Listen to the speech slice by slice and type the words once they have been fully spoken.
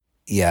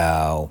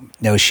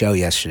no show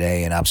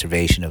yesterday in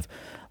observation of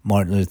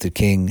Martin Luther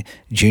King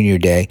Jr.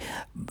 Day.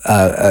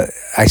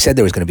 I said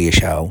there was going to be a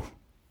show,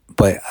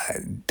 but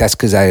that's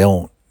because I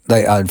don't,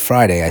 like on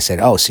Friday I said,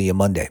 oh, see you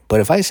Monday. But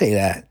if I say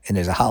that and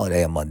there's a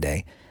holiday on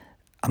Monday,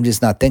 I'm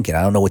just not thinking.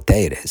 I don't know what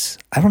day it is.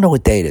 I don't know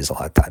what day it is a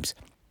lot of times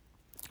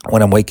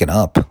when I'm waking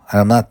up.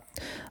 I'm not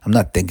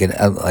thinking,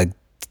 I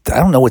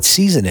don't know what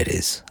season it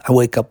is. I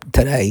wake up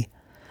today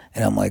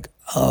and I'm like,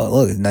 oh,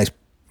 look, nice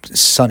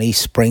sunny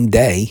spring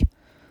day.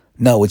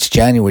 No, it's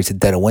January. It's the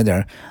dead of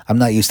winter. I'm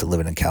not used to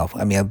living in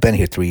California. I mean, I've been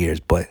here 3 years,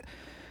 but,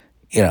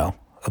 a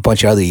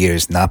bunch of other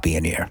years not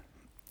being here.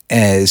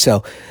 And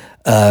so,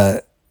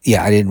 I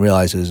didn't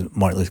realize it was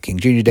Martin Luther King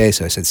Jr. Day,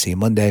 so I said, see you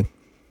Monday.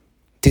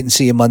 Didn't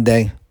see you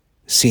Monday.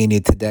 Seeing you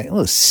today.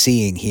 Well,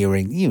 seeing,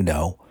 hearing,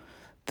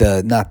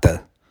 not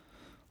the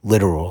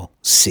literal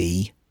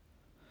see.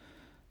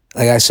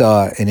 Like I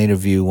saw an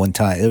interview one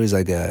time. It was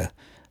like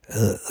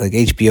like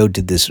HBO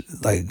did this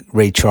like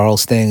Ray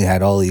Charles thing. It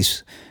had all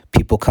these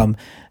people come,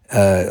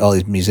 all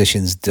these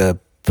musicians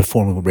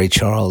performing with Ray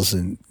Charles,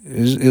 and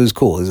it was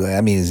cool. It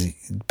was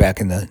back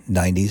in the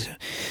 90s.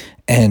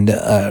 And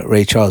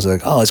Ray Charles was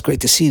like, oh, it's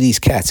great to see these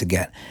cats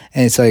again.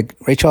 And it's like,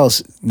 Ray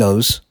Charles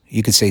knows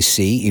you could say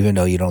see even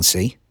though you don't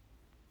see.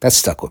 That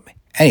stuck with me.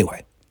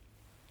 Anyway,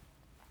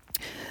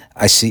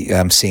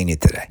 I'm seeing you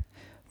today,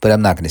 but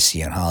I'm not going to see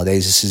you on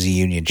holidays. This is a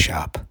union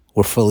shop.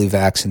 We're fully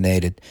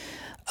vaccinated,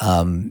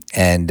 and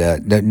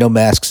no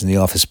masks in the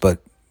office, but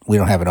we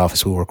don't have an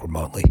office. We work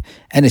remotely,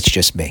 and it's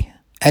just me,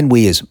 and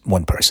we as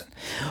one person.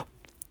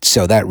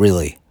 So that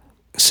really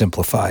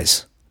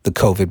simplifies the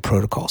COVID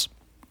protocols.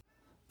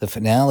 The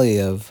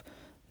finale of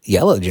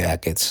Yellow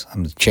Jackets,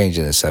 I'm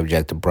changing the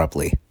subject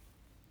abruptly.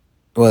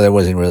 Well, there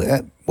wasn't really,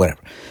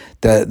 whatever.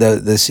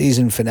 The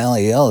season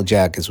finale of Yellow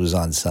Jackets was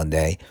on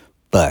Sunday,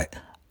 but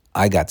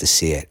I got to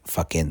see it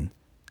fucking,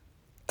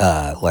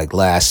 like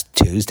last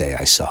Tuesday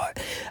I saw it.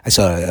 I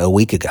saw it a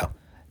week ago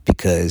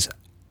because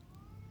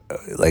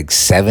like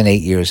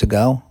 7-8 years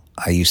ago,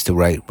 I used to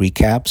write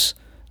recaps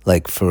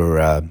like for,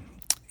 I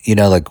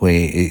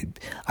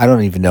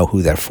don't even know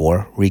who they're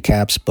for,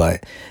 recaps,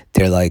 but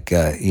they're like,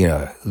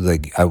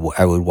 like I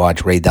would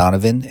watch Ray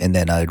Donovan and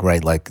then I'd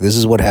write like, this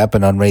is what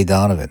happened on Ray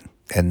Donovan.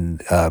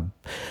 And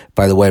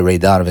by the way, Ray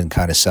Donovan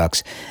kind of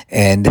sucks.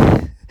 And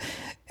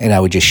I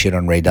would just shit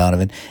on Ray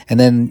Donovan. And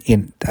then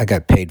I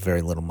got paid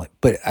very little money.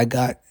 But I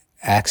got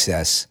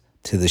access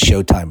to the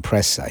Showtime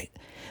press site,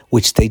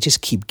 which they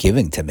just keep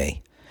giving to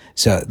me.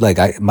 So,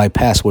 like, my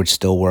password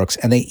still works.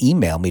 And they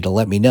email me to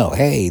let me know,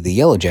 hey, the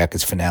Yellow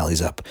Jackets finale's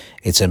up.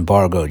 It's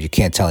embargoed. You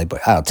can't tell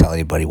anybody. I don't tell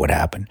anybody what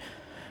happened.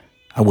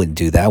 I wouldn't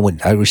do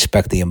that. I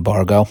respect the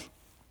embargo.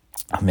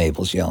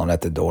 Mabel's yelling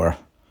at the door.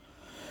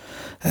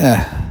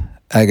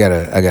 I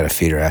gotta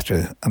feed her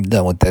after I'm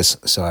done with this,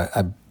 so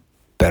I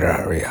better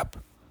hurry up.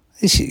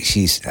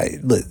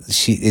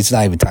 It's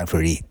not even time for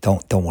her to eat.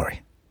 Don't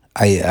worry.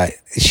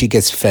 She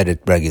gets fed at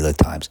regular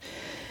times.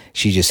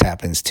 She just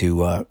happens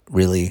to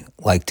really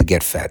like to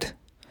get fed.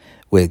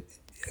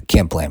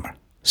 Can't blame her.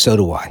 So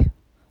do I.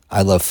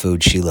 I love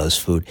food. She loves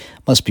food.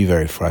 Must be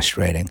very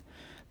frustrating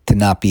to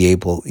not be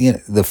able,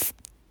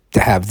 to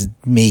have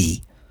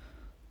me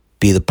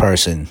be the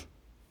person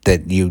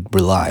that you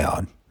rely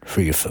on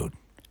for your food.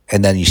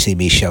 And then you see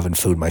me shoving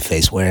food in my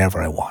face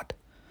wherever I want.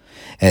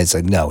 And it's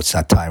like, no, it's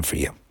not time for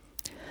you.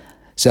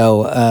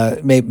 So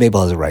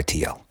Mabel has a right to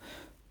yell.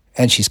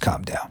 And she's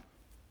calmed down.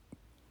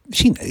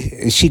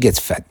 She gets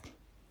fed.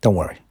 Don't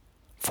worry.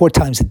 4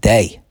 times a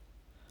day.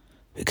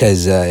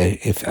 Because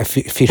if I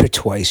feed her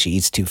twice, she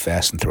eats too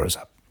fast and throws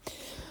up.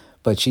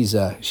 But she's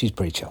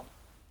pretty chill.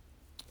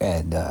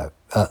 And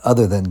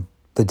other than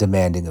the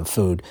demanding of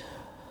food,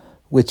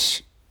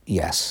 which,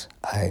 yes,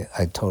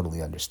 I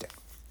totally understand.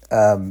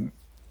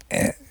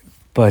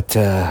 But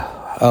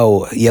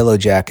Yellow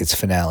Jackets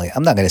finale.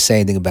 I'm not going to say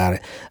anything about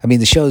it. I mean,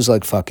 the show's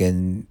like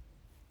fucking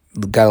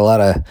got a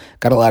lot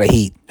of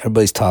heat.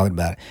 Everybody's talking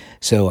about it.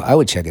 So I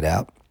would check it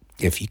out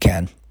if you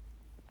can.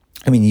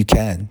 I mean, you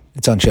can.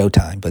 It's on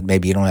Showtime, but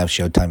maybe you don't have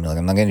Showtime. You're like,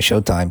 I'm not getting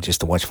Showtime just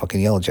to watch fucking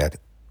Yellow Jacket.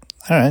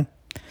 All right.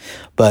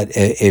 But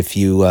if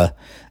you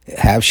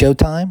have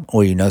Showtime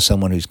or you know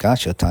someone who's got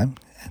Showtime,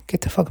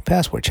 get the fucking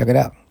password. Check it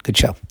out. Good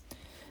show.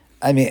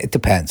 I mean, it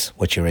depends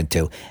what you're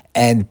into.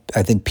 And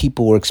I think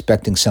people were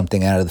expecting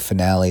something out of the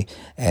finale,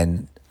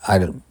 and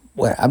I'm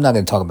not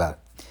going to talk about it.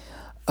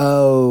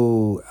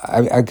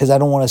 Because I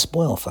don't want to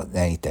spoil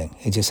anything.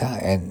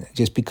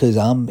 Just because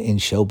I'm in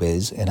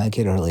showbiz and I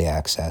get early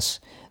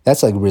access,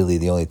 that's like really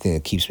the only thing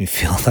that keeps me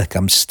feeling like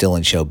I'm still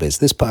in showbiz.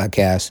 This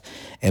podcast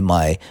and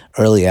my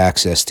early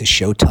access to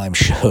Showtime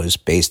shows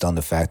based on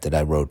the fact that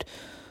I wrote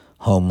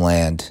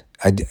Homeland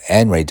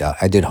and Ray Donovan.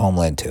 I did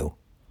Homeland too.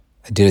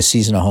 I did a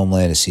season of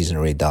Homeland, a season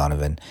of Ray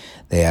Donovan.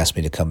 They asked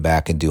me to come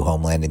back and do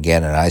Homeland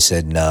again, and I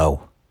said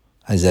no.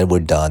 I said, we're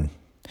done.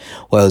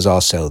 Well, it was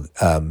also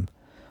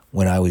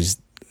when I was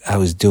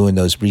doing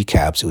those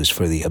recaps, it was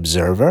for The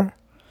Observer.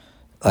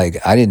 Like,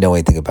 I didn't know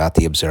anything about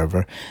The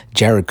Observer.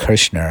 Jared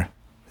Kushner,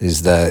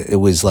 It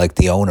was like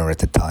the owner at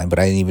the time, but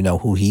I didn't even know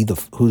who the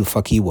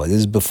fuck he was. This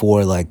is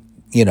before this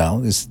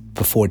is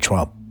before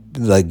Trump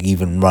like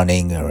even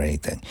running or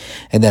anything.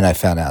 And then I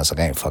found out, I was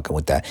like, I ain't fucking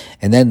with that.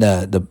 And then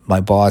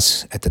my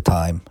boss at the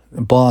time,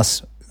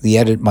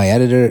 my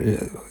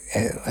editor,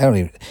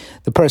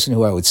 the person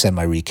who I would send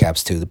my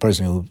recaps to, the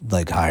person who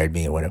like hired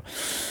me or whatever.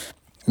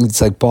 It's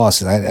like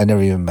boss. I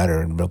never even met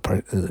her in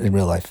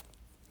real life.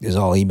 It was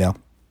all email.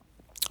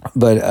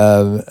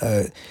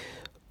 But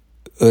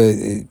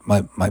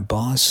my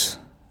boss,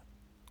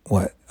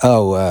 what?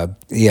 Oh,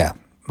 yeah.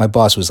 My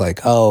boss was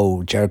like,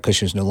 "Oh, Jared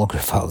Kushner's no longer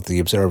involved with the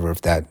Observer."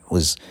 If that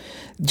was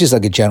just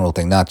like a general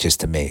thing, not just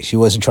to me. She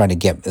wasn't trying to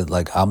get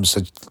like I'm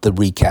such the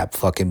recap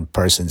fucking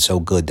person, so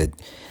good that.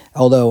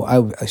 Although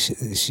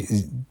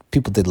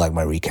people did like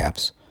my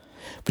recaps,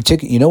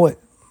 particularly, you know what?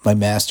 My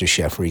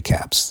MasterChef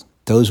recaps.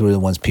 Those were the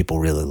ones people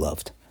really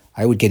loved.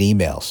 I would get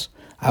emails.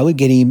 I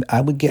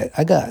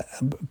got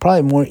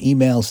probably more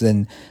emails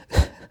than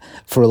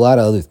for a lot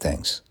of other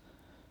things.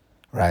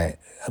 Right?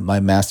 My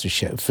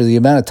MasterChef, for the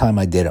amount of time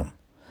I did them,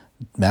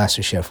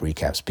 MasterChef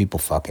recaps, people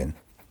fucking,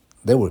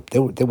 they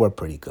were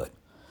pretty good.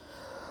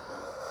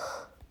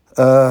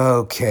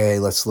 Okay,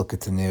 let's look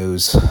at the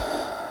news.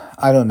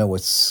 I don't know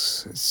let's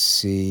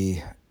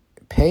see.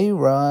 Pay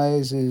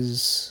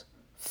rises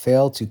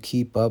fail to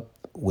keep up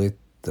with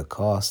the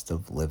cost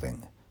of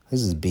living.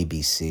 This is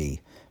BBC.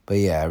 But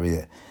yeah,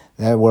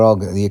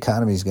 the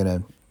economy is going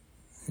to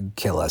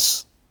kill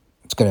us.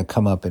 It's going to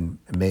come up and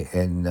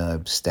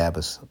stab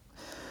us.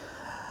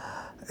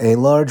 A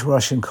large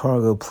Russian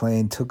cargo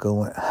plane took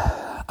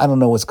I don't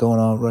know what's going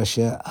on with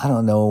Russia. I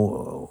don't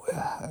know.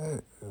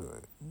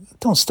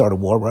 Don't start a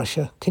war,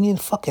 Russia. Can you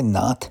fucking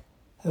not?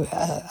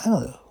 I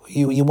don't know.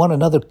 You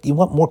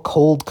want more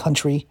cold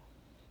country?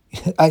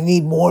 I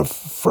need more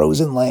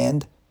frozen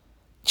land.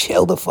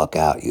 Chill the fuck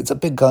out. It's a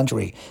big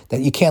country that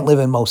you can't live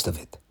in most of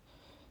it.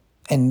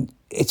 And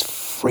it's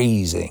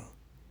freezing.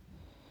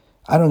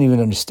 I don't even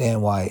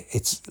understand why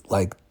it's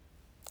like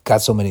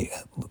got so many.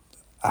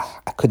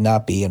 I could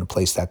not be in a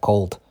place that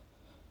cold.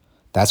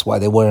 That's why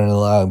they weren't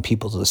allowing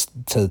people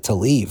to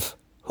leave.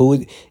 Who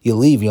would you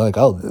leave? You're like,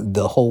 oh,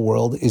 the whole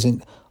world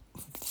isn't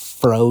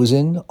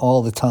frozen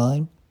all the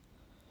time.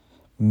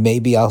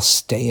 Maybe I'll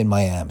stay in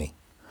Miami.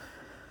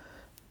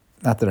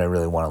 Not that I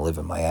really want to live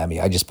in Miami.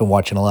 I just been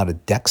watching a lot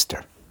of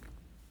Dexter.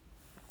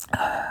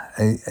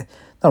 Nothing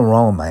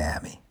wrong with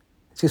Miami.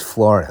 It's just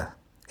Florida.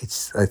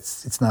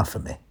 It's not for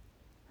me.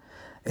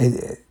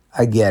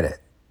 I get it.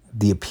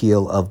 The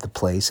appeal of the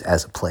place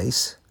as a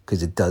place,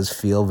 because it does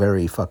feel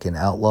very fucking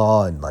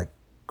outlaw and like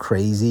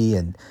crazy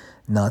and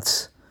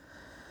nuts.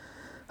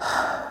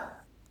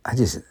 I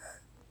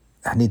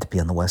need to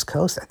be on the West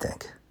Coast, I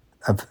think.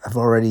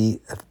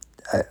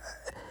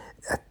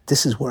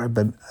 This is where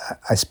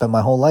I spent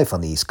my whole life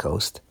on the East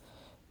Coast.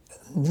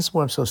 This is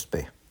where I'm supposed to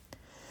be.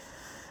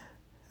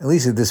 At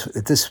least at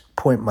this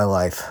point in my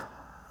life,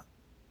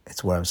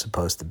 it's where I'm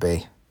supposed to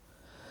be.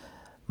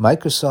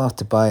 Microsoft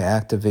to buy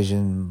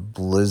Activision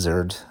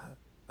Blizzard.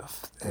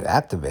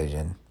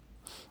 Activision.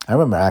 I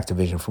remember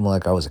Activision from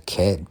like I was a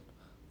kid,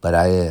 but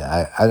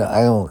I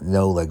don't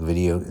know like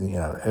video. You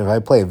know, if I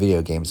play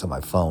video games on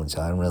my phone,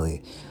 so I don't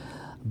really.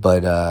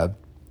 But I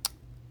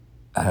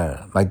don't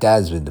know. My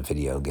dad's been to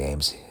video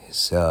games,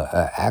 so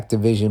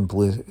Activision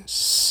Blizzard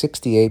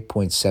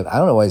 68.7. I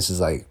don't know why this is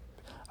like.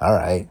 All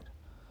right.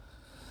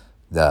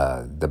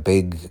 The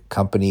big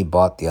company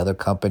bought the other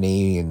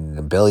company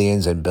and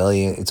billions and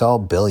billions. It's all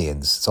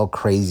billions. It's all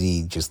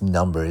crazy, just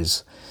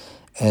numbers.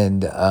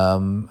 And all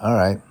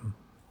right,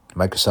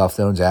 Microsoft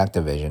owns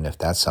Activision. If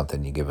that's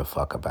something you give a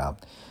fuck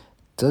about,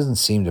 doesn't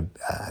seem to.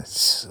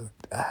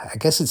 I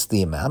guess it's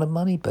the amount of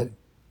money, but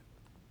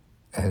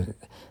I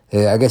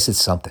guess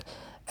it's something.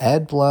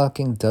 Ad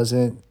blocking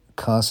doesn't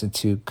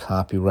constitute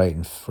copyright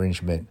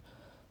infringement.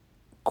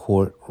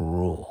 Court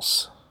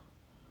rules.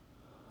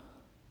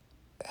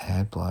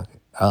 Ad block.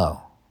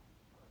 Oh,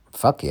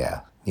 fuck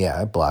yeah.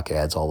 Yeah, I block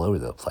ads all over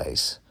the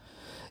place.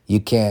 You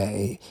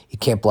can't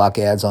block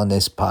ads on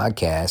this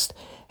podcast.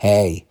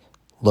 Hey,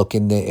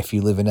 if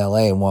you live in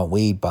LA and want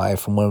weed, buy it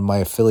from one of my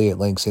affiliate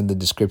links in the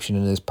description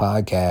of this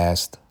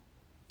podcast.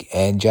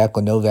 And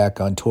Jacqueline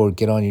Novak on tour.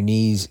 Get on your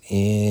knees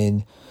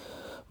in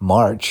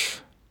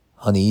March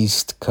on the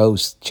East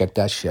Coast. Check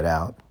that shit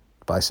out.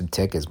 Buy some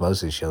tickets.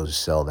 Most of the shows are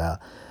sold out.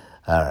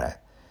 All right.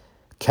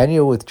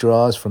 Kenya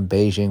withdraws from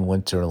Beijing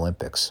Winter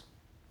Olympics.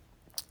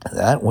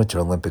 That Winter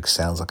Olympics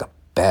sounds like a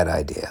bad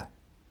idea.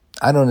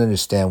 I don't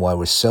understand why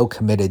we're so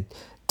committed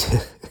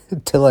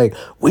to like,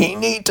 we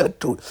need to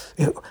do,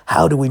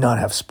 how do we not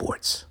have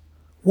sports?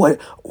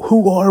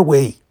 Who are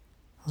we?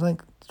 I was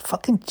like,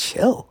 fucking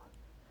chill.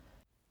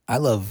 I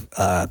love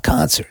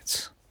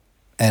concerts.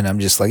 And I'm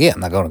just like, yeah, I'm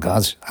not going to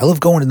concerts. I love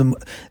going to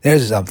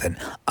there's something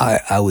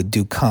I would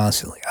do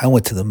constantly. I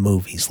went to the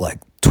movies like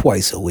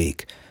twice a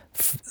week.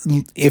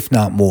 If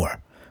not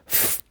more,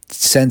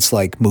 since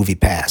like Movie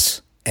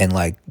Pass and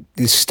like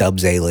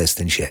Stubbs A-list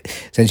and shit,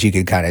 since you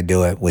could kind of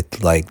do it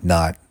with like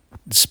not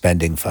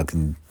spending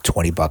fucking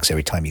 $20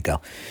 every time you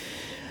go.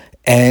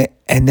 And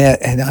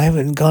I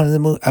haven't gone to the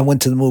movie. I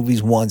went to the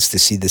movies once to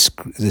see the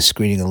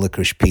screening of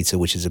Licorice Pizza,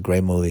 which is a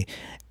great movie,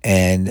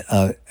 and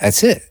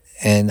that's it.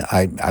 And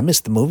I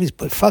missed the movies,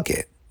 but fuck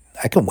it,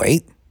 I can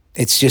wait.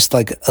 It's just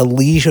like a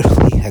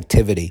leisurely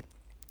activity.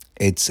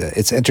 It's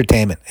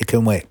entertainment. It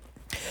can wait.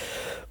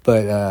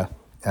 But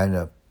I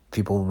know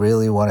people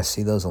really want to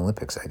see those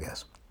Olympics, I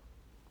guess.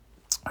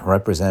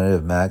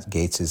 Representative Matt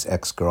Gaetz'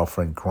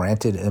 ex-girlfriend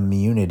granted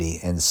immunity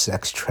in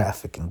sex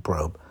trafficking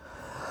probe.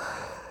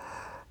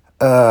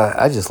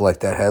 I just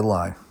like that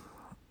headline.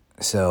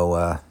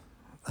 So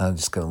I'm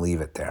just going to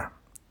leave it there.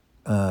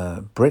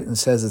 Britain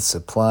says it's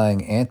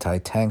supplying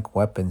anti-tank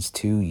weapons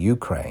to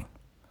Ukraine.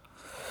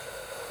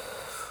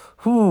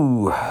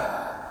 Whew. What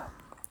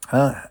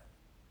am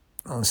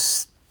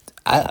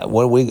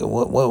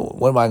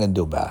I going to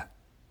do about it?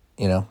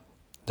 You know,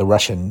 the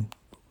Russian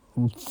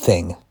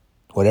thing,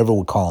 whatever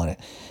we're calling it,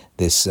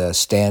 this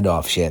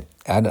standoff shit.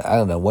 I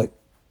don't know what.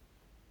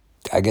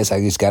 I guess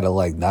I just got to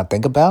like not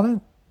think about it,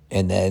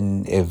 and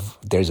then if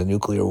there's a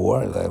nuclear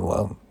war, then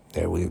well,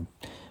 there we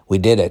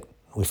did it.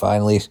 We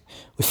finally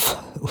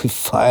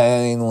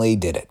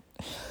did it.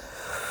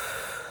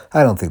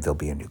 I don't think there'll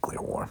be a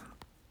nuclear war.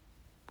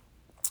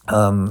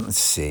 Let's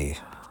see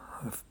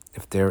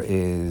if there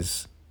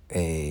is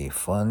a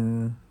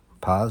fun,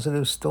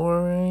 positive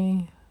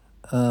story.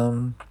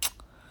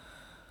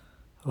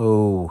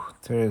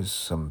 There's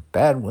some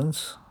bad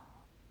ones.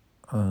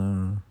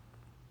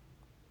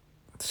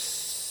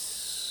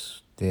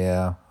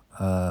 Yeah.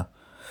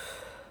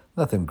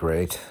 Nothing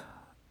great.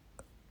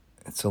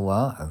 It's a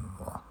lot.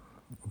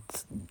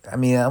 I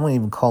mean, I wouldn't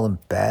even call them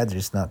bad. They're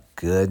just not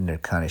good, and they're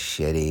kind of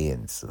shitty.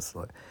 And it's just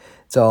like,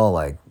 it's all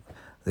like,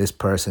 this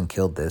person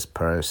killed this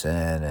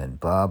person, and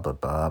blah blah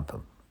blah.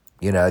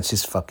 You know, it's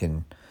just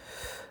fucking.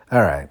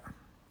 All right,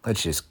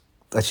 let's just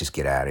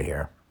get out of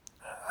here.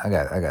 I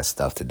got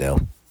stuff to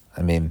do.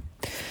 I mean,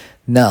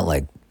 not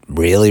like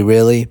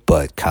really,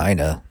 but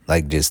kinda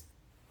like just.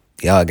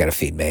 Yeah, I gotta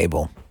feed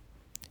Mabel.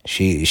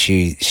 She's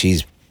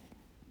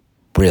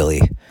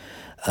really,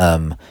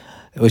 well,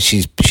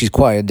 she's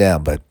quieted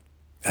down, but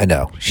I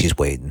know she's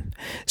waiting.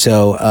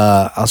 So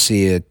I'll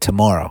see you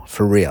tomorrow,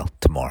 for real,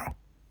 tomorrow,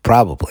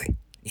 probably.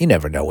 You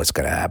never know what's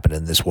gonna happen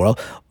in this world,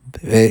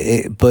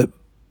 but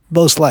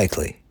most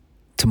likely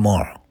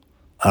tomorrow.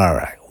 All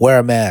right, wear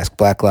a mask.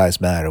 Black Lives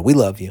Matter. We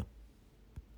love you.